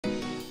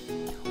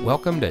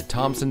Welcome to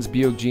Thompsons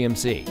Buick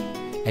GMC,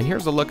 and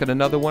here's a look at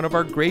another one of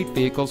our great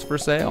vehicles for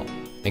sale,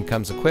 and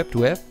comes equipped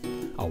with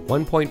a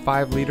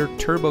 1.5-liter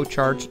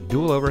turbocharged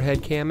dual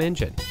overhead cam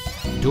engine,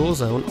 dual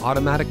zone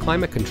automatic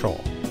climate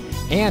control,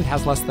 and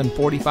has less than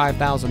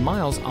 45,000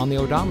 miles on the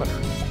odometer.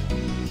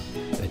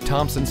 The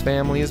Thompsons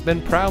family has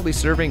been proudly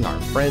serving our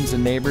friends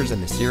and neighbors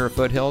in the Sierra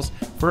foothills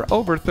for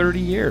over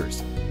 30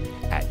 years.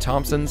 At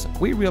Thompsons,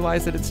 we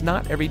realize that it's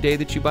not every day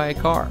that you buy a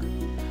car.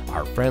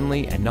 Our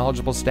friendly and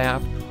knowledgeable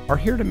staff are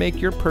here to make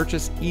your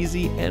purchase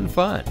easy and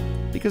fun,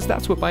 because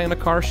that's what buying a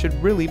car should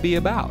really be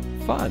about,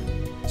 fun.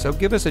 So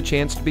give us a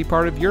chance to be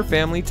part of your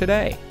family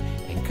today,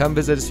 and come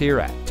visit us here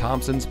at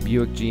Thompsons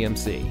Buick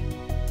GMC.